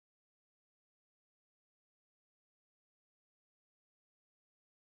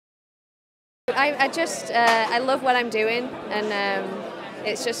I love what I'm doing, and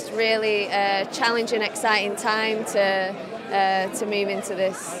it's just really a challenging, exciting time to move into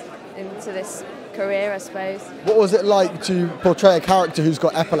this career, I suppose. What was it like to portray a character who's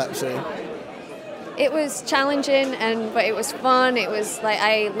got epilepsy? It was challenging, but it was fun. It was like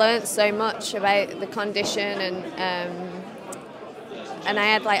I learnt so much about the condition, and I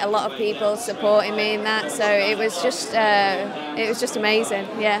had like a lot of people supporting me in that. So it was just amazing.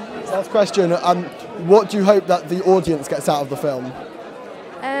 Yeah. Last question: what do you hope that the audience gets out of the film?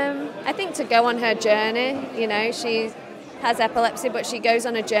 I think to go on her journey. You know, she has epilepsy, but she goes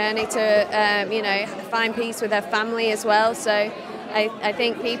on a journey to you know, find peace with her family as well. So I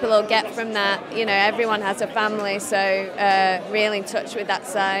think people will get from that, you know, everyone has a family, so really in touch with that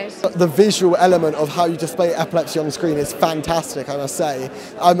side. The visual element of how you display epilepsy on screen is fantastic, I must say.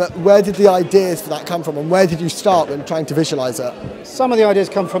 Where did the ideas for that come from, and where did you start when trying to visualise it? Some of the ideas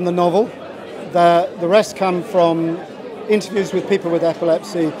come from the novel. The rest come from interviews with people with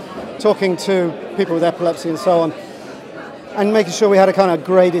epilepsy, talking to people with epilepsy and so on, and making sure we had a kind of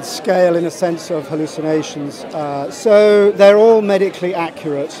graded scale in a sense of hallucinations. So they're all medically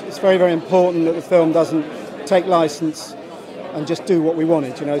accurate. It's very, very important that the film doesn't take license and just do what we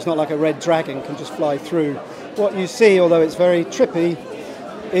wanted. You know, it's not like a red dragon can just fly through. What you see, although it's very trippy,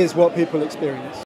 is what people experience.